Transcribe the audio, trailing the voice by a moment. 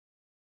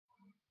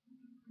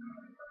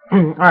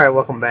Alright,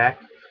 welcome back.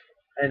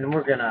 And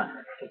we're gonna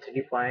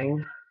continue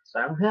playing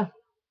Silent Hill.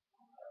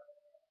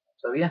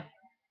 So yeah.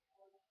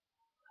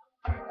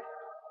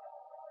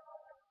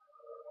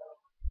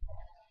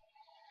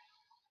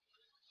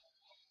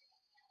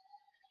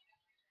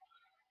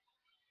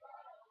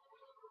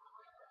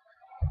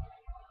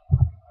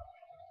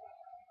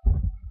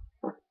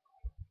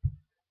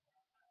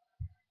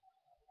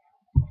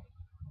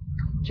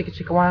 Chicka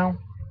chicka wow.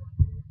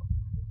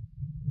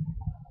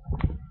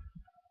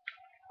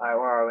 Alright,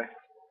 where are we?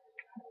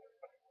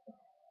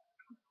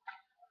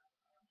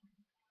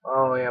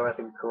 Oh yeah, we're at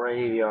the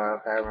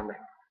graveyard. Okay, I remember.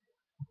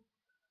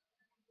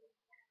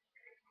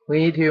 We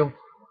need to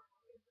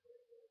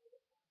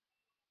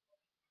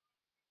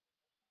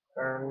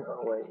turn,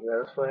 oh wait,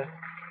 go this way?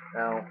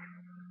 No.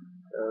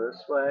 Go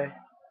this way.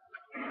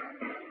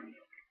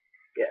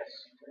 Yes.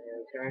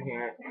 And turn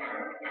here.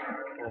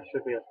 That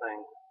should be a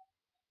thing.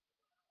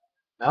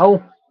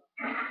 No!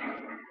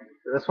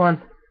 This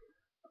one?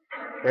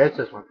 There's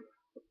this one.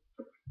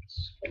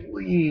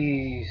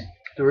 Squeeze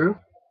through.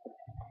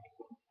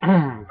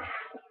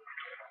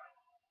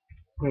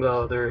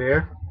 Go through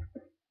here.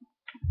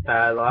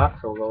 Padlock,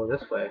 so we'll go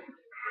this way.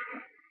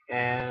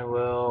 And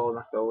we'll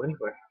not go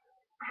anywhere.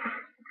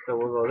 So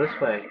we'll go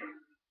this way.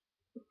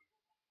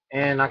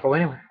 And not go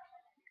anywhere.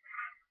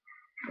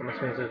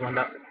 Which means there's one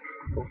up.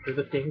 Go through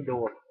the ding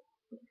door.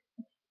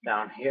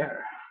 Down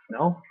here.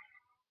 No?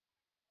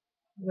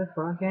 Where the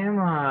fuck am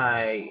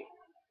I?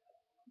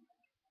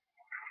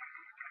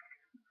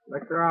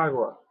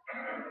 Nicaragua.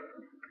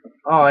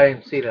 Oh, I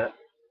didn't see that.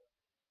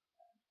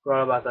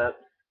 Forgot about that.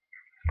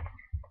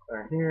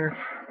 Turn here.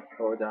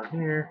 Go down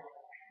here.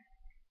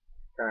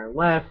 Turn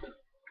left.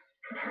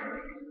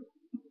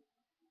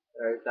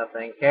 There's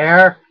nothing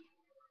here.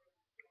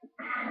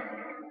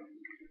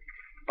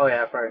 Oh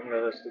yeah, I probably can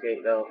go to the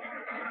gate though.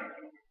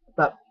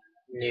 What's up,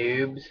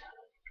 noobs?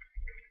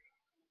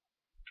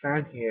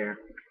 Turn here.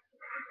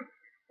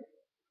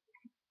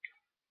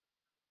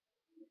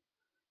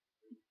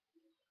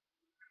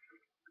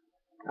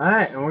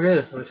 Alright, and we're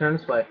good. We turn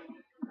this way.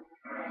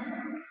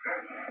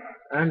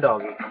 And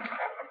doggy.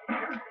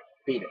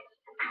 Beat it.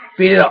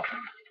 Beat it up.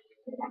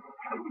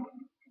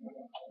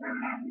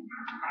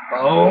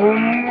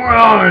 Home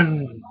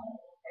run!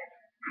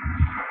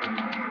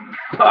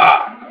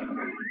 Ha!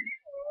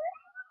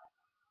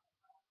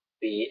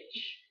 Bitch.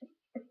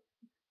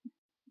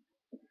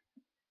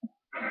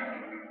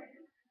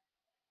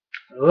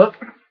 Up.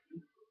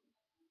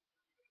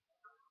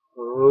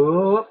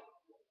 Up.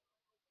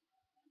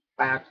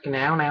 Bounce,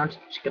 now, bounce.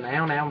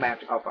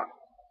 Oh fuck.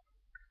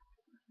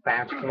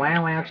 Bounce,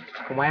 wow, wow,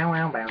 wow,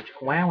 wow, bounce,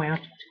 wow, wow,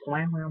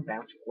 wow, wow,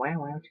 bounce, wow,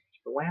 wow,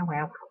 wow,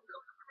 wow.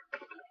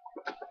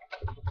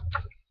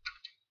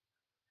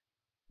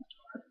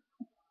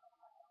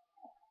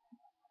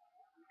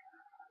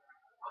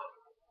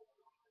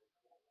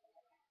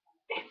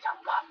 It's a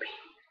puppy.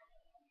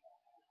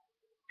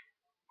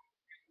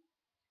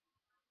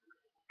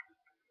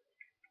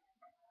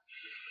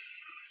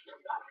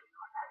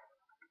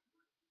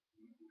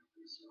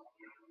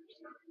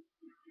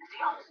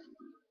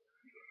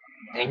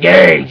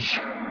 Engage!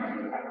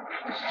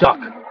 Suck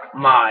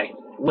my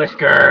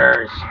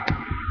whiskers!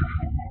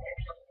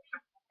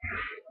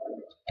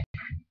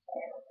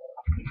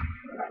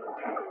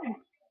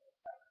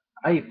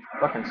 I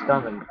fucking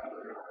stunned him.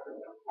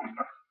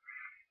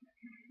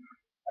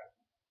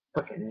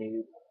 Fucking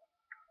noob.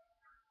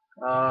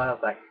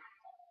 Help back.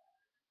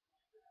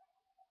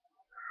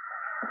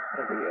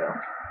 There we go.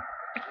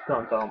 That's what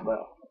I'm talking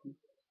about.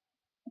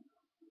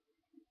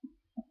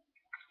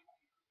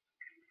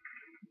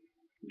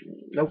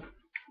 Nope.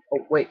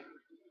 Oh, wait.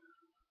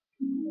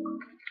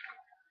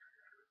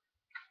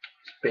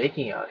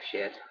 Speaking of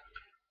shit.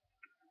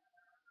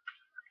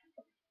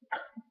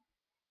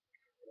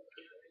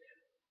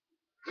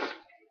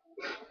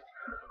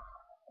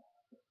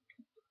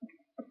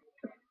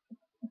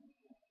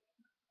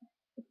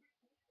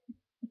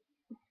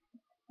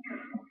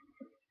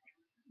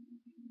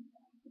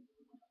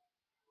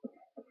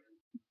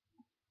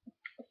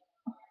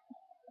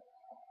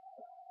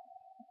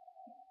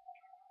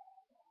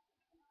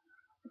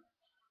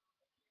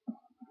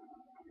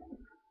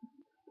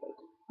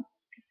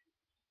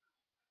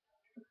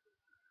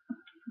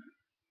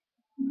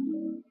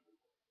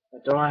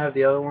 Don't I have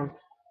the other one?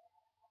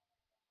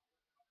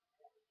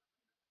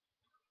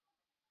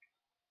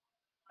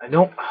 I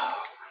don't.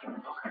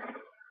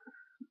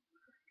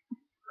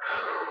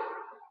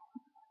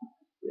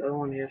 The other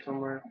one here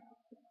somewhere.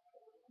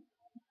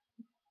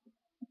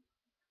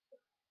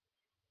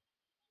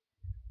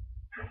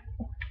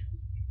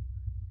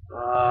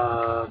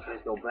 Okay,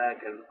 go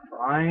back and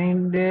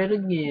find it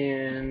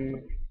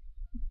again.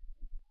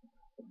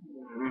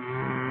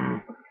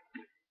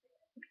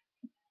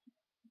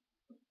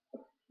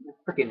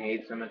 I freaking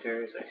hate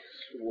cemeteries, I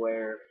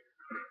swear.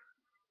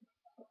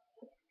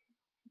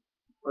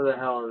 Where the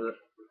hell is it?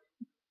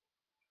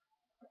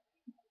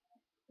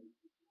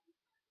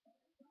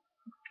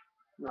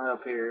 Not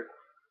up here.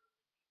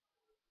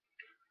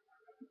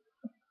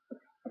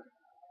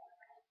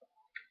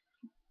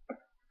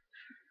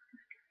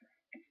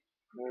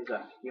 There's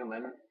a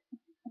human.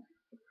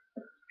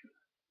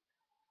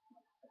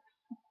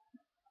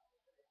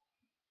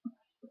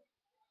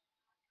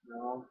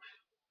 No.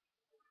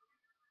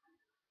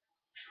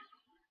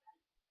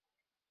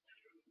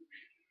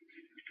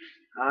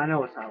 I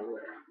know it's not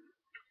where.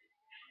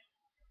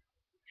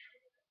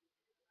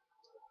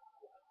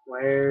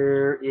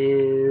 Where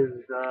is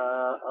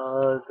the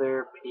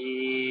other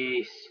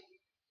piece?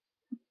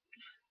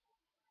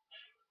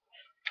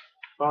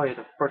 Oh, you have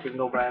to freaking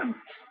go by him.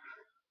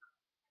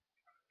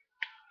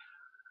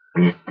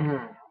 Him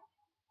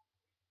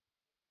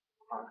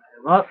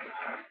up.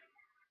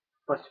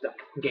 Bust it up.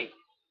 Okay.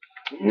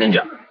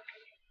 Ninja!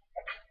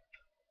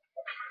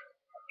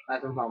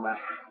 That's what I'm talking about.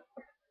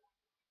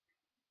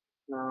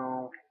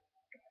 No.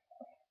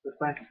 This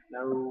way?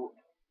 No.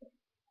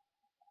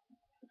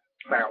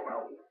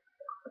 Farewell.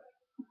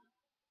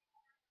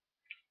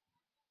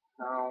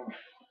 No.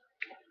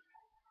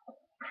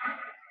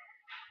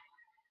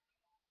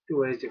 Two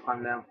ways to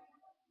climb down.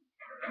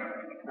 I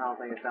don't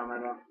think it's down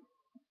there though.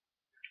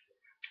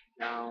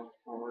 No. I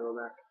don't want to go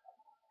back.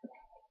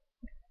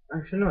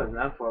 Actually, no, it's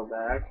not far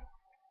back.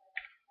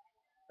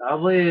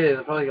 Probably is.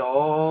 I'll probably go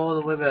all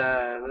the way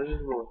back. Let's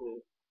just go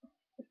through.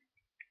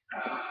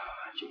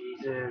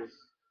 Jesus.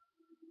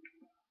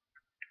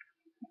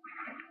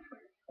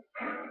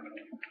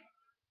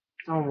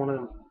 It's on one of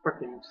them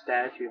freaking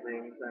statue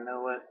things. I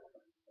know it.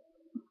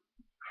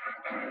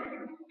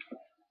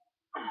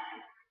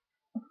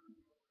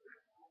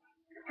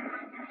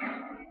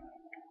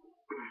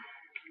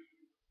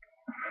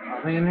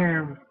 Nothing in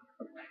here.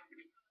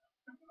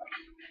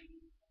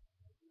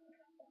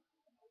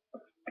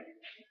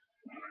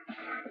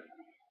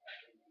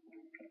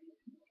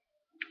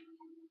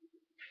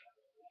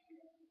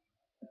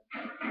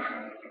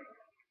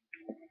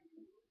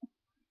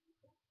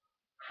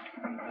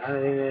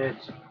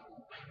 It's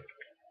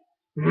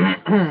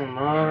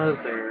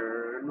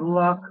mother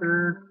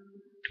locker.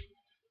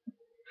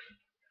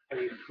 Are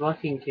you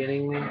fucking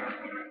kidding me?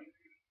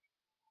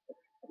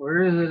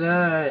 Where is it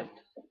at?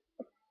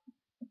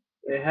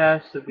 It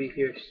has to be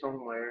here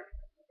somewhere.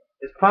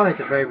 It's probably at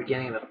the very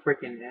beginning of the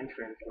freaking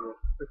entrance. Or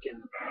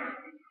freaking.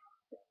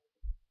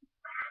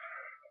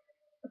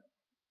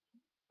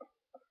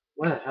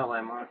 What the hell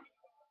am I?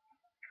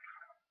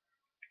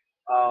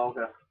 Oh,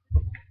 okay.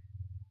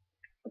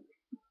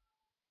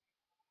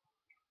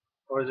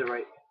 Or is it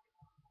right?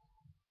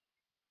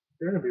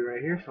 They're gonna be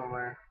right here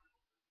somewhere.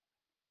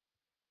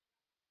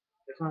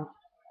 This one?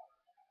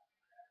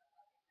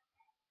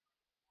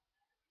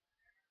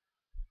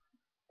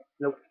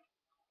 Nope.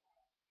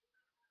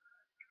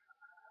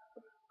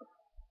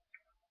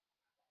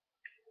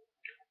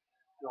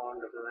 No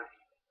wonder for that.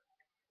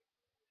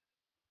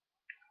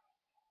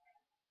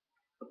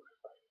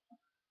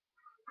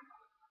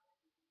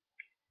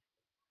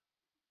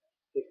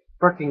 This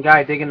freaking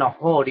guy digging a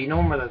hole. Do you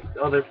know where the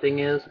other thing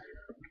is?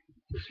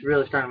 It's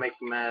really starting to make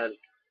me mad.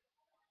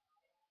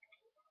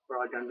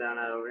 Probably come down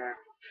out over here.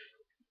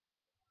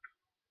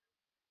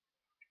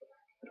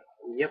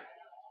 Yep.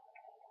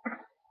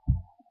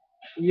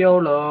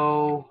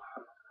 YOLO.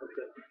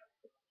 Okay.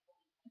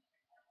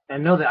 I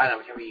know the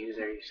items can be used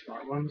there, you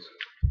smart ones.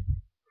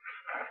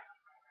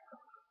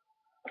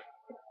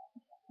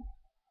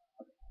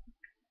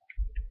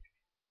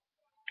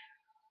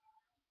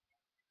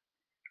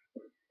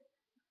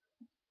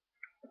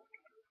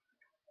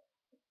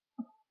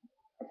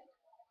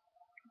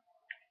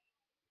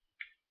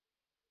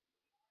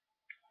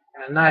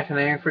 And a knife and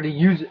iron for to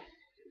use it.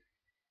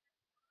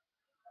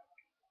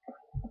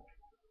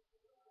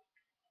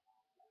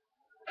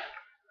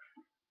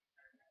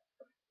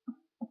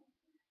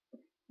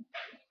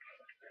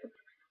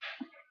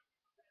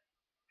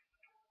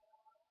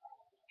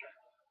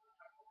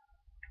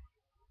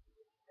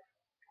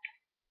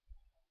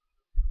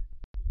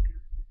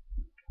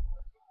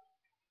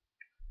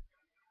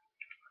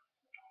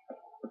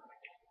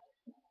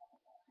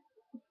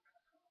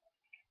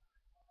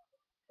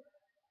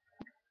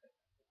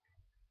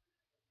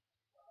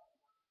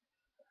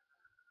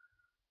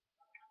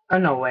 Oh,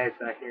 no way it's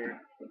back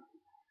here.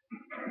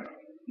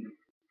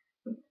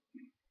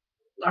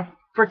 I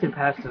freaking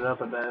passed it up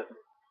a bit.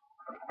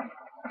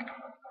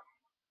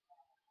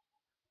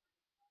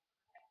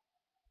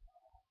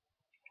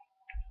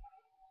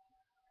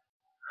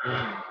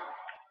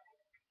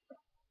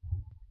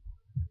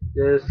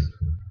 This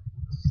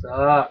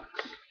sucks.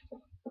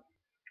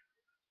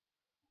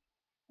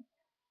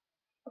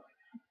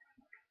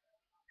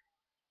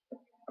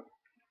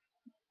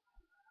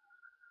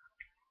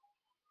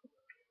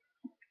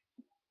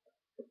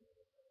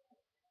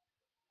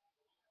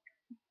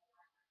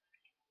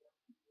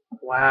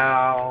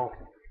 Wow.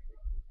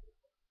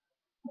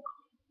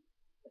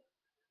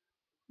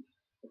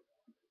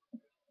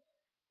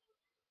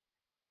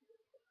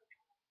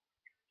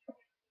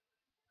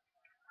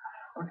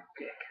 What a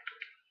dick.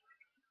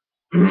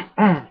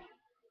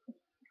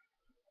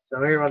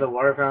 So here by the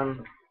water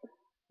fountain.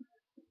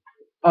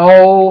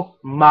 Oh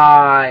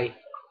my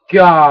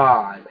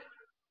god.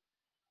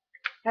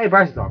 Hey,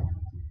 Bryce is on.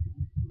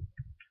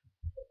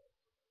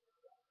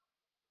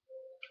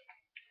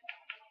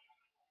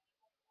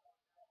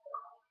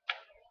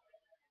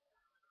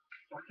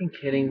 You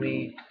kidding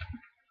me?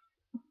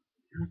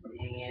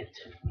 Dang it.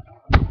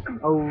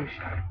 Oh,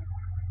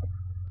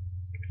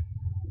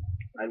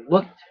 I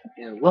looked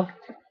and looked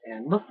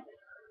and looked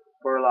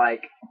for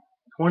like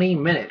 20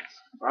 minutes.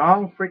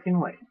 Wrong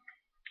freaking way.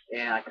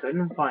 And I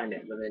couldn't find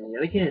it. But then the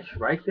other kid is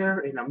right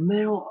there in the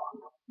middle of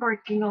the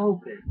freaking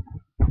open.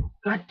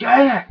 God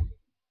damn it!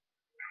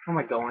 Where am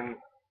I going?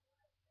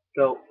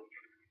 Go.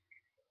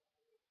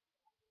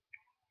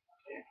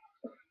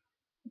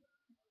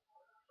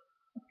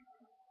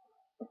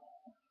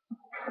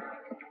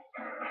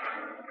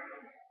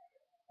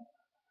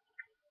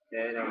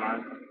 Okay, never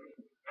mind.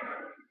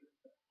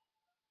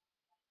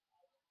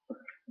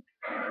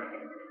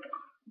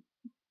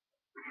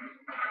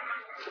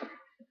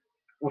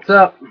 What's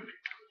up?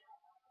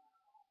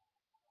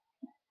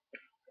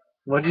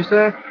 What'd you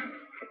say?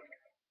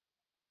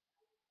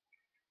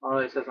 Oh,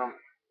 they said something.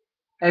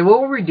 Hey,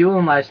 what were we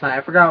doing last night?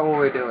 I forgot what we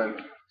were doing.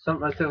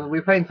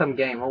 We played some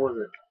game. What was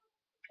it?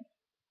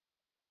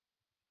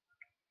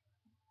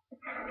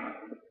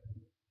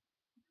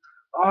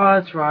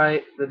 Oh, that's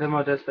right. The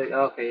demo just like,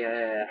 okay,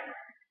 yeah.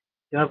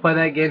 You wanna play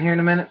that again here in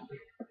a minute?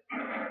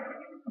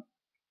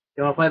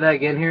 You wanna play that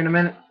again here in a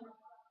minute?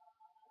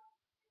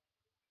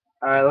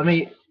 Alright, let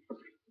me.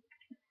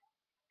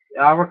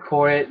 I'll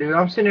record it, dude.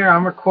 I'm sitting here.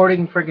 I'm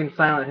recording freaking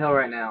Silent Hill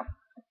right now,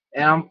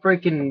 and I'm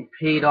freaking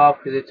paid off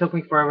because it took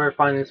me forever to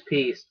find this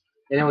piece,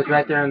 and it was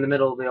right there in the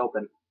middle of the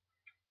open.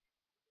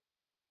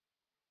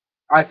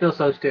 I feel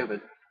so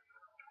stupid.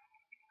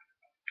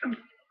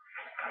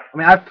 I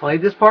mean, I've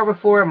played this part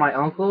before at my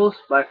uncle's,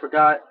 but I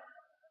forgot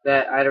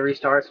that I had to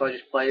restart, so I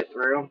just played it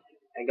through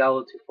and got a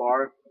little too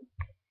far.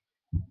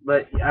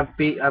 But I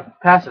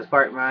passed this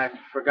part, and I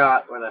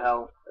forgot where the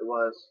hell it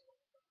was.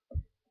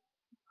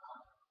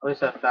 At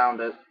least I found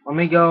it. Let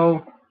me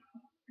go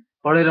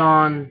put it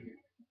on,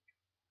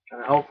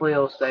 and hopefully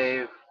it'll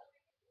save.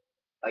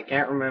 I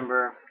can't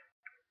remember.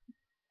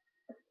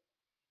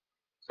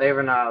 Save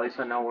or not, at least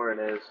I know where it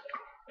is.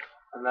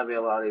 And that'll be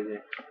a lot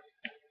easier.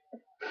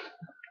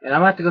 And I'm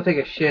gonna have to go take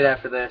a shit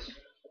after this.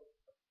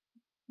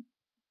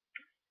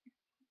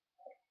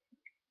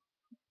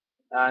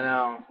 I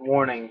know.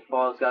 Warning,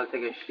 Paul's gotta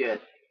take a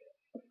shit.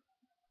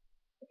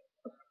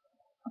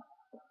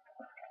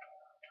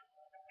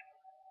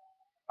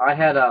 I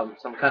had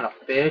some kind of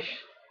fish.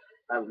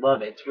 I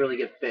love it. It's really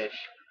good fish.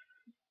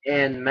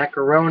 And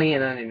macaroni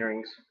and onion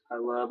rings. I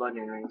love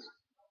onion rings.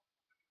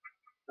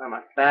 Oh,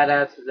 my fat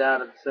ass is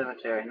out of the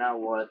cemetery. Now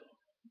what?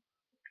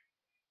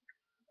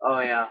 Oh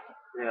yeah.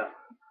 Yeah.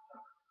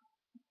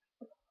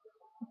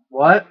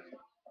 What?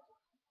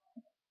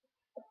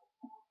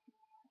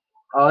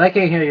 Oh, they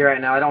can't hear you right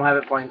now. I don't have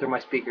it playing through my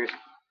speakers.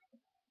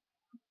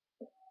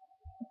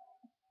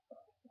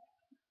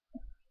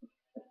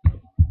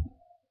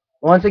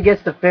 Once it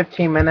gets to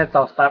 15 minutes,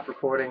 I'll stop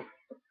recording.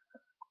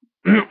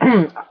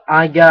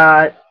 I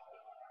got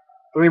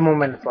 3 more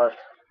minutes left.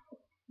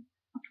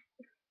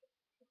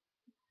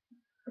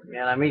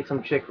 And I meet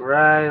some chick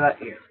right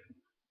here.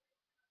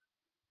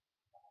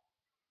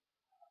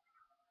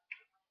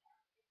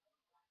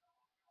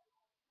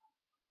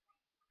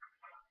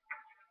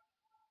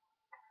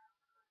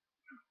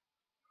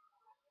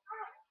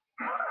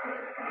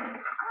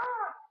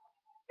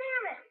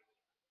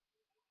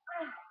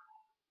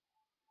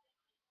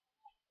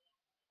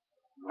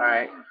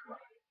 Alright.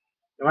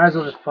 You might as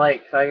well just play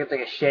it, because I can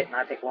take a shit and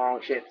I take long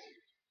shits.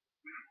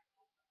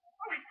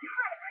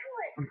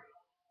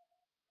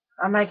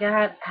 Oh my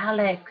god,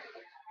 Alex.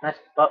 That's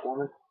butt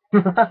woman.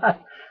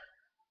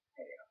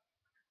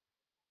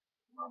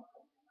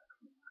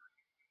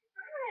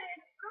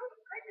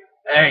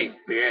 Hey,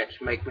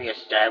 bitch, make me a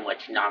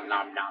sandwich. Nom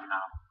nom nom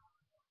nom.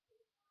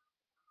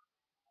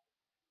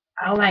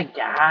 Oh my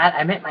god,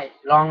 I met my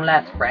long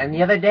lost friend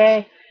the other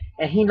day,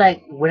 and he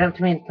like went up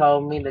to me and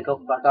told me to go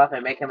fuck off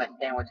and make him a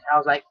sandwich. I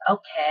was like,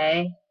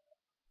 okay.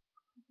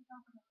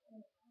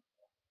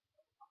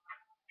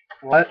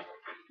 What?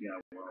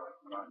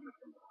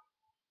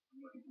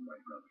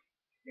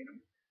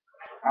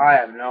 I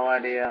have no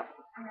idea.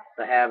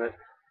 The habit.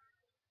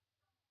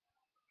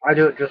 I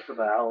do it just for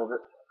the hell of it.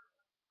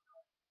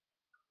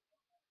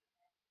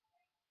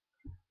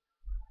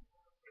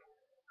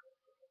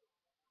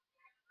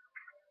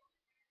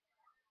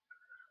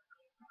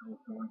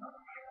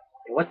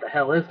 What the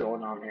hell is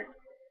going on here?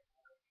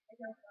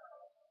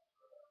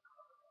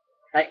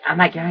 Like, oh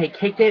my god, he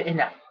kicked it in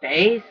the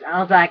face?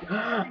 I was like,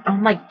 oh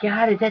my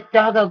god, is that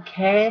dog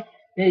okay?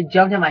 And it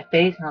jumped in my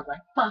face, and I was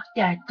like, fuck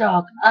that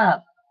dog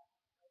up.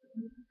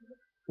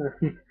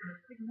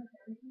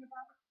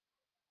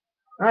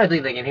 I don't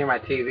think they can hear my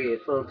TV.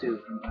 It's a little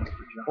too.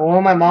 Well,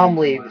 when my mom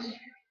leaves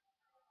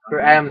for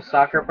Adam's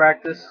soccer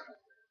practice,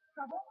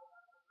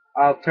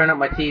 I'll turn up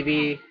my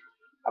TV,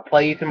 I'll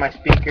play you through my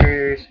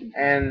speakers,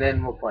 and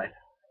then we'll play.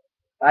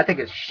 I think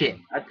it's shit.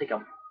 I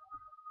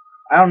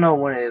don't know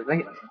what it is.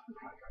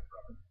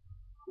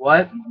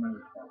 What?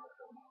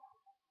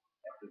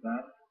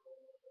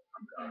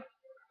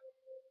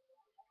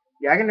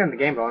 Yeah, I can turn the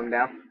game volume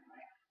down.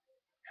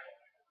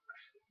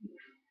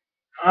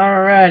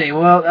 Alrighty,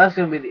 well, that's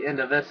going to be the end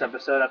of this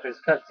episode after this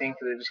cutscene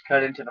because it just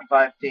cut into the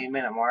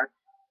 15-minute mark.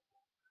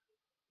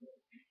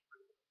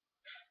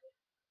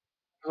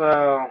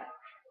 So,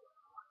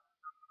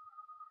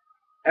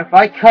 if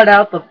I cut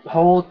out the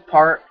whole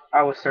part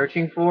I was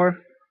searching for,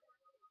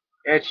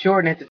 it'd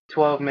shorten it to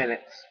 12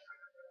 minutes.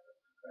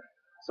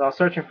 So I was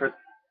searching for.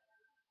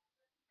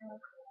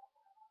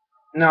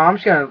 No,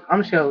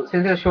 since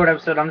it's a short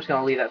episode, I'm just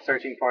gonna leave that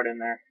searching part in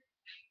there.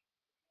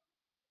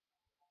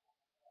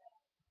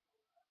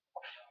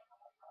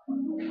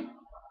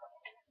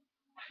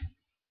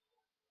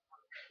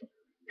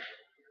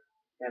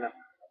 You know.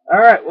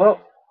 Alright, well,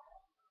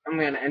 I'm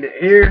gonna end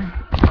it here.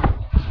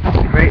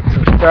 Rate,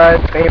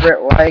 subscribe,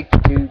 favorite, like,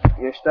 do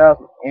your stuff,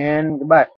 and goodbye.